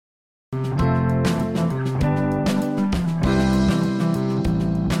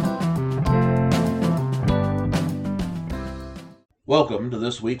Welcome to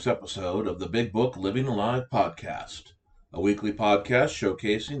this week's episode of the Big Book Living Alive podcast, a weekly podcast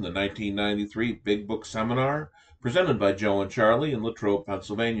showcasing the 1993 Big Book Seminar presented by Joe and Charlie in Latrobe,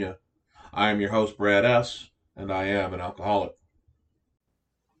 Pennsylvania. I am your host, Brad S., and I am an alcoholic.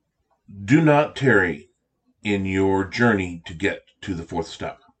 Do not tarry in your journey to get to the fourth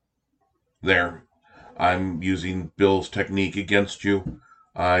step. There, I'm using Bill's technique against you.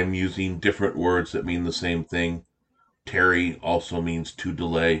 I'm using different words that mean the same thing. Tarry also means to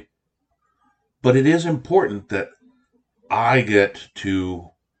delay. But it is important that I get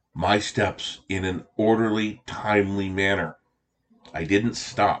to my steps in an orderly, timely manner. I didn't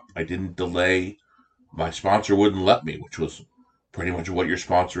stop. I didn't delay. My sponsor wouldn't let me, which was pretty much what your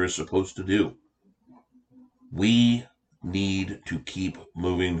sponsor is supposed to do. We need to keep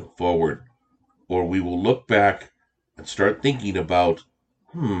moving forward, or we will look back and start thinking about,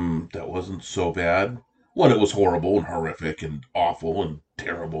 that wasn't so bad. When it was horrible and horrific and awful and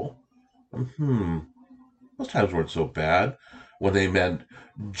terrible. Those times weren't so bad. When they meant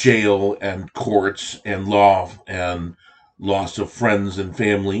jail and courts and law and loss of friends and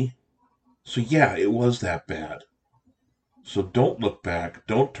family. So yeah, it was that bad. So don't look back,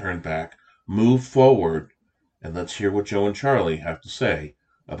 don't turn back, move forward, and let's hear what Joe and Charlie have to say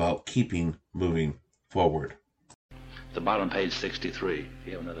about keeping moving forward. The bottom page 63.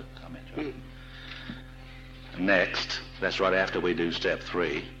 You have another comment, Charlie? Next, that's right after we do step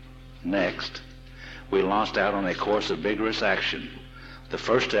 3. Next, we launched out on a course of vigorous action, the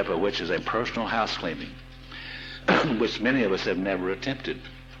first step of which is a personal house cleaning, which many of us have never attempted.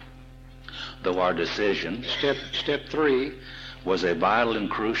 Though our decision, step 3, was a vital and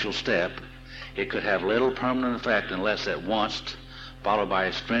crucial step, it could have little permanent effect unless at once followed by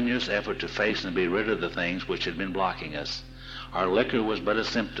a strenuous effort to face and be rid of the things which had been blocking us. Our liquor was but a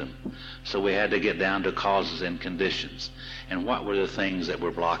symptom, so we had to get down to causes and conditions. And what were the things that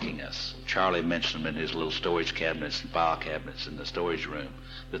were blocking us? Charlie mentioned them in his little storage cabinets and file cabinets in the storage room.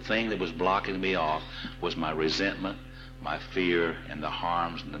 The thing that was blocking me off was my resentment, my fear, and the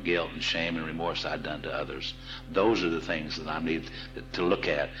harms and the guilt and shame and remorse I'd done to others. Those are the things that I need to look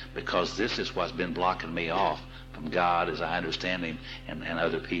at, because this is what's been blocking me off from God as I understand Him and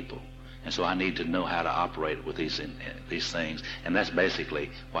other people. And so I need to know how to operate with these things, and that's basically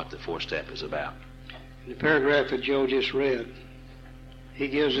what the fourth step is about. In the paragraph that Joe just read, he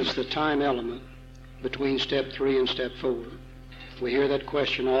gives us the time element between step 3 and step 4. We hear that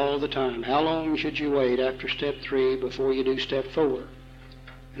question all the time. How long should you wait after step 3 before you do step 4?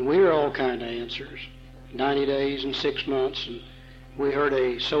 And we hear all kind of answers. 90 days and 6 months. And we heard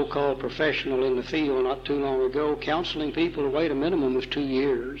a so-called professional in the field not too long ago counseling people to wait a minimum of 2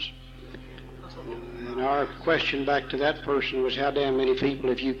 years. And our question back to that person was, how damn many people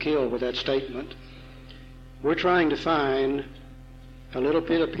have you killed with that statement? We're trying to find a little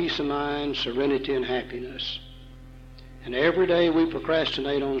bit of peace of mind, serenity, and happiness. And every day we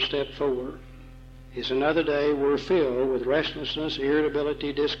procrastinate on step 4 is another day we're filled with restlessness,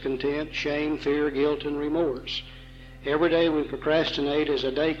 irritability, discontent, shame, fear, guilt, and remorse. Every day we procrastinate is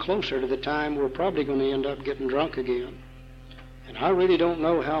a day closer to the time we're probably going to end up getting drunk again. And I really don't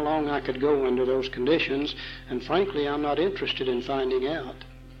know how long I could go under those conditions, and frankly, I'm not interested in finding out.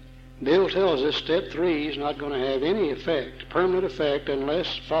 Bill tells us step 3 is not going to have any effect, permanent effect,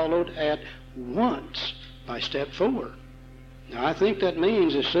 unless followed at once by step 4. Now, I think that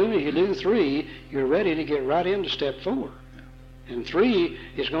means as soon as you do 3, you're ready to get right into step 4. And 3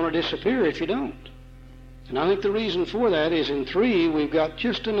 is going to disappear if you don't. And I think the reason for that is in 3, we've got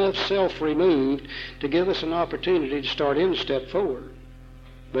just enough self removed to give us an opportunity to start into step 4.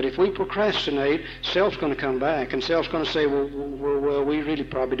 But if we procrastinate, self's going to come back, and self's going to say, well, we really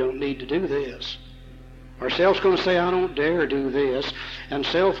probably don't need to do this. Or self's going to say, I don't dare do this, and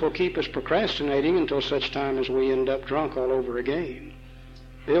self will keep us procrastinating until such time as we end up drunk all over again.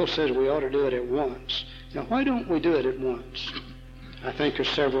 Bill says we ought to do it at once. Now, why don't we do it at once? I think there's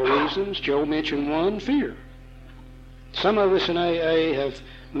several reasons. Joe mentioned one, fear. Some of us in AA have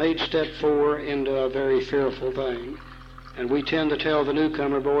made step 4 into a very fearful thing. And we tend to tell the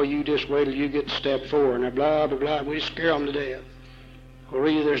newcomer, boy, you just wait till you get to step 4, and blah, blah, blah, we scare them to death. Well,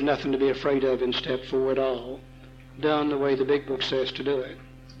 really, there's nothing to be afraid of in step 4 at all, done the way the Big Book says to do it.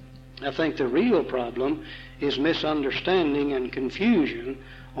 I think the real problem is misunderstanding and confusion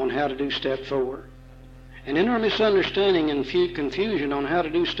on how to do step 4. And in our misunderstanding and confusion on how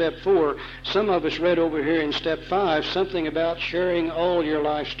to do step 4, some of us read over here in step 5 something about sharing all your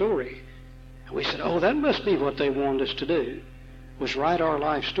life story. And we said, oh, that must be what they want us to do, was write our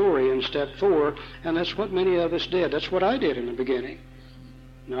life story in step 4, and that's what many of us did. That's what I did in the beginning.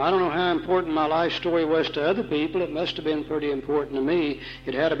 Now, I don't know how important my life story was to other people. It must have been pretty important to me.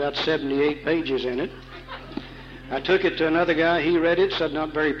 It had about 78 pages in it. I took it to another guy. He read it, said,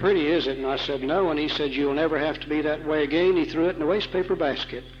 "Not very pretty, is it?" And I said, "No." And he said, "You'll never have to be that way again." He threw it in a waste paper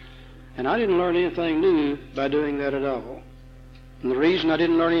basket. And I didn't learn anything new by doing that at all. And the reason I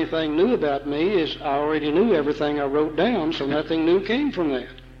didn't learn anything new about me is I already knew everything I wrote down, so nothing new came from that.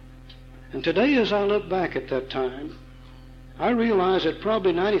 And today, as I look back at that time, I realize that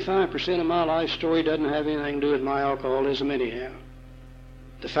probably 95% of my life story doesn't have anything to do with my alcoholism anyhow.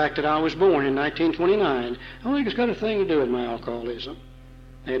 The fact that I was born in 1929, I don't think it's got a thing to do with my alcoholism.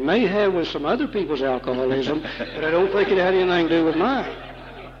 It may have with some other people's alcoholism, but I don't think it had anything to do with mine.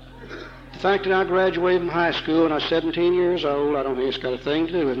 The fact that I graduated from high school when I was 17 years old, I don't think it's got a thing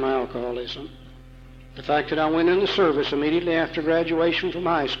to do with my alcoholism. The fact that I went into service immediately after graduation from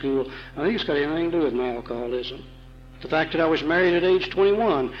high school, I think it's got anything to do with my alcoholism. The fact that I was married at age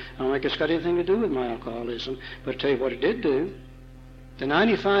 21, I don't think it's got anything to do with my alcoholism. But I'll tell you what it did do. The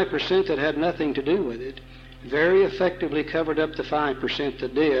 95% that had nothing to do with it very effectively covered up the 5%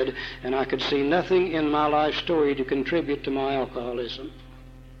 that did, and I could see nothing in my life story to contribute to my alcoholism.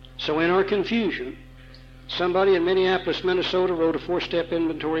 So in our confusion, somebody in Minneapolis, Minnesota wrote a 4-step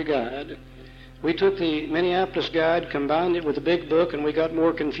inventory guide. We took the Minneapolis guide, combined it with the big book, and we got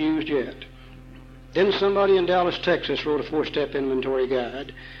more confused yet. Then somebody in Dallas, Texas wrote a 4-step inventory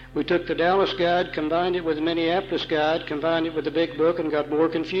guide. We took the Dallas guide, combined it with the Minneapolis guide, combined it with the big book, and got more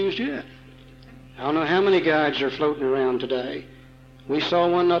confused yet. I don't know how many guides are floating around today. We saw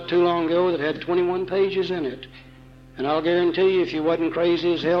one not too long ago that had 21 pages in it. And I'll guarantee you, if you wasn't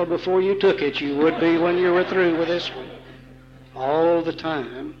crazy as hell before you took it, you would be when you were through with this one. All the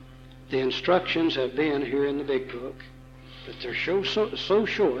time, the instructions have been here in the big book, but they're so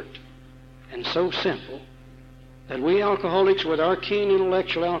short and so simple that we alcoholics with our keen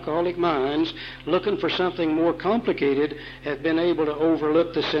intellectual alcoholic minds, looking for something more complicated, have been able to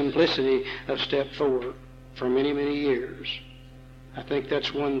overlook the simplicity of step 4 for many, many years. I think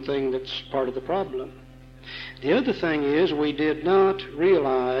that's one thing that's part of the problem. The other thing is we did not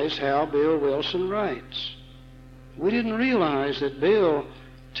realize how Bill Wilson writes. We didn't realize that Bill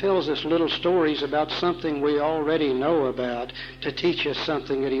tells us little stories about something we already know about to teach us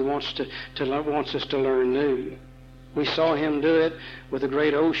something that he wants us to learn new. We saw him do it with the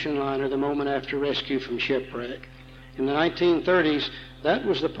great ocean liner the moment after rescue from shipwreck. In the 1930s, that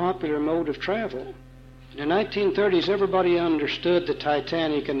was the popular mode of travel. In the 1930s, everybody understood the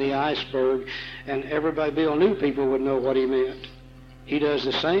Titanic and the iceberg, and Bill knew people would know what he meant. He does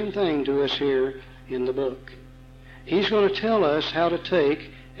the same thing to us here in the book. He's going to tell us how to take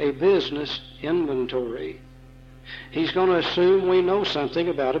a business inventory. He's going to assume we know something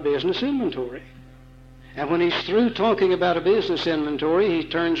about a business inventory. And when he's through talking about a business inventory, he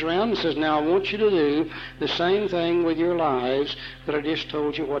turns around and says, "Now I want you to do the same thing with your lives that I just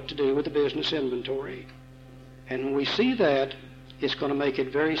told you what to do with the business inventory." And when we see that, it's going to make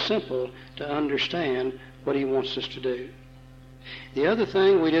it very simple to understand what he wants us to do. The other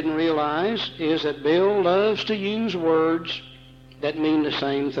thing we didn't realize is that Bill loves to use words that mean the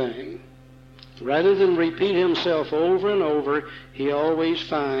same thing. Rather than repeat himself over and over, he always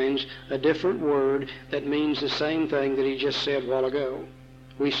finds a different word that means the same thing that he just said a while ago.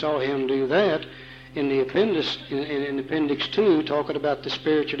 We saw him do that in the appendix 2, talking about the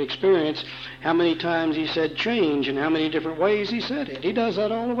spiritual experience, how many times he said change and how many different ways he said it. He does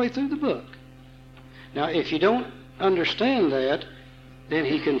that all the way through the book. Now, if you don't understand that, then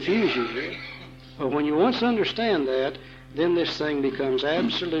he confuses you. But when you once understand that, then this thing becomes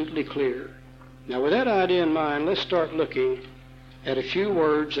absolutely clear. Now, with that idea in mind, let's start looking at a few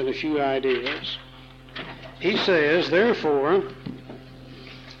words and a few ideas. He says, therefore,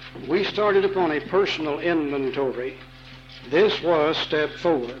 we started upon a personal inventory. This was step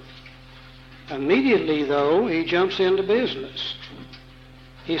 4. Immediately, though, he jumps into business.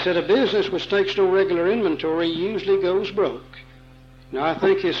 He said a business which takes no regular inventory usually goes broke. Now, I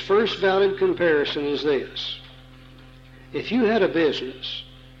think his first valid comparison is this. If you had a business,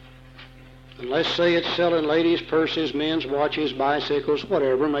 and let's say it's selling ladies' purses, men's watches, bicycles,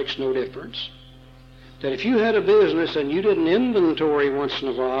 whatever, makes no difference, that if you had a business and you didn't inventory once in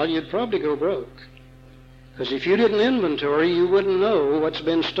a while, you'd probably go broke. Because if you didn't inventory, you wouldn't know what's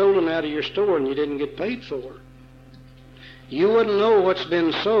been stolen out of your store and you didn't get paid for. You wouldn't know what's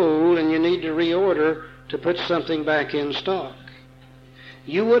been sold and you need to reorder to put something back in stock.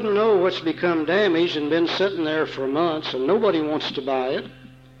 You wouldn't know what's become damaged and been sitting there for months and nobody wants to buy it.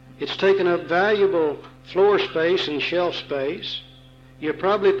 It's taken up valuable floor space and shelf space. You're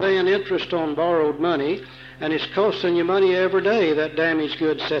probably paying interest on borrowed money, and it's costing you money every day that damaged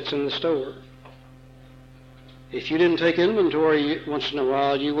good sits in the store. If you didn't take inventory once in a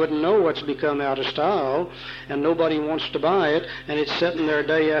while, you wouldn't know what's become out of style, and nobody wants to buy it, and it's sitting there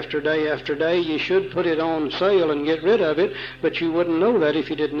day after day after day. You should put it on sale and get rid of it, but you wouldn't know that if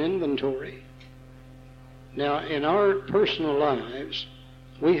you didn't inventory. Now, in our personal lives,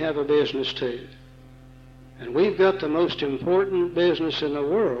 we have a business too. And we've got the most important business in the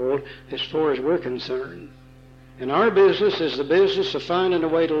world as far as we're concerned. And our business is the business of finding a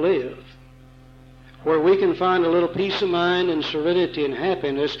way to live, where we can find a little peace of mind and serenity and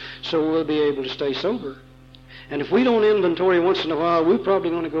happiness so we'll be able to stay sober. And if we don't inventory once in a while, we're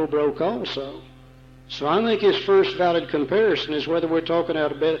probably going to go broke also. So I think his first valid comparison is whether we're talking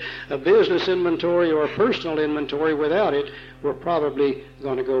about a business inventory or a personal inventory. Without it, we're probably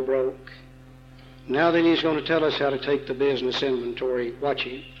going to go broke. Now then, he's going to tell us how to take the business inventory. Watch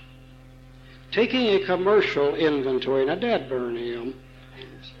him. Taking a commercial inventory. Now, Dad burn him.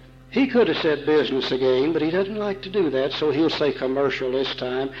 He could have said business again, but he doesn't like to do that, so he'll say commercial this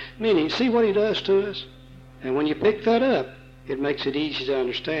time. Meaning, see what he does to us? And when you pick that up, it makes it easy to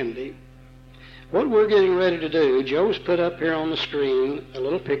understand him. What we're getting ready to do, Joe's put up here on the screen a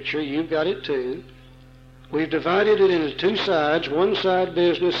little picture. You've got it too. We've divided it into two sides, one side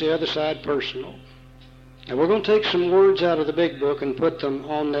business, the other side personal. And we're going to take some words out of the big book and put them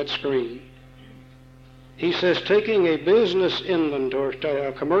on that screen. He says taking a business inventory,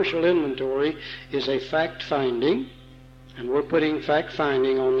 a commercial inventory, is a fact-finding, and we're putting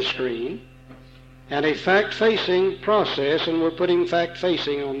fact-finding on the screen, and a fact-facing process, and we're putting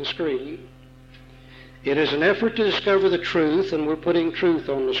fact-facing on the screen. It is an effort to discover the truth, and we're putting truth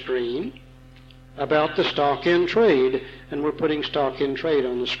on the screen, about the stock in trade, and we're putting stock in trade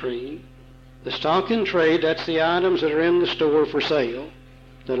on the screen. The stock in trade, that's the items that are in the store for sale.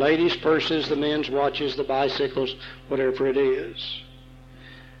 The ladies' purses, the men's watches, the bicycles, whatever it is.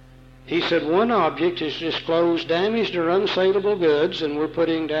 He said one object is to disclose damaged or unsaleable goods, and we're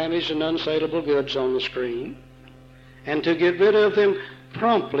putting damaged and unsaleable goods on the screen, and to get rid of them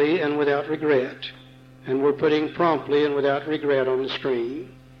promptly and without regret. And we're putting promptly and without regret on the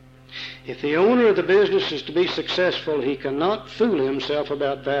screen. If the owner of the business is to be successful, he cannot fool himself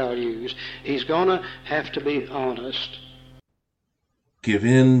about values. He's going to have to be honest. Give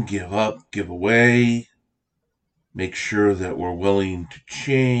in, give up, give away. Make sure that we're willing to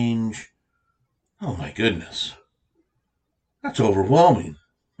change. Oh my goodness. That's overwhelming.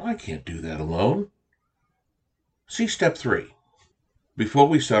 I can't do that alone. See step 3. Before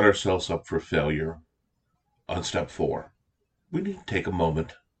we set ourselves up for failure on step 4, we need to take a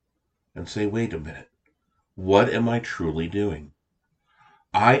moment and say, wait a minute. What am I truly doing?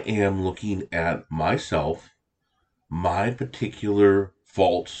 I am looking at myself, my particular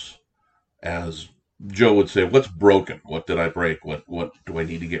faults, as Joe would say, what's broken? What did I break? What do I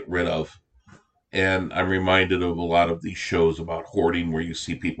need to get rid of? And I'm reminded of a lot of these shows about hoarding where you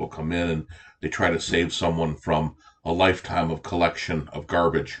see people come in and they try to save someone from a lifetime of collection of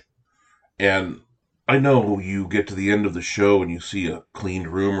garbage. And I know you get to the end of the show and you see a cleaned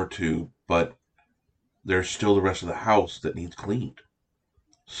room or two, but there's still the rest of the house that needs cleaned.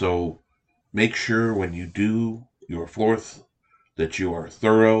 So make sure when you do your 4th that you are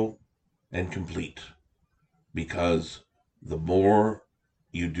thorough and complete, because the more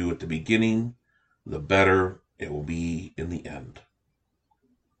you do at the beginning, the better it will be in the end.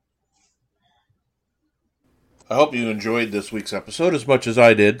 I hope you enjoyed this week's episode as much as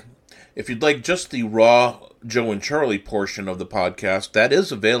I did. If you'd like just the raw Joe and Charlie portion of the podcast, that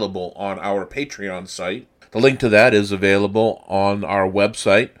is available on our Patreon site. The link to that is available on our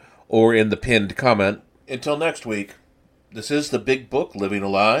website or in the pinned comment. Until next week, this is the Big Book Living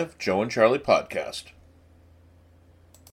Alive Joe and Charlie podcast.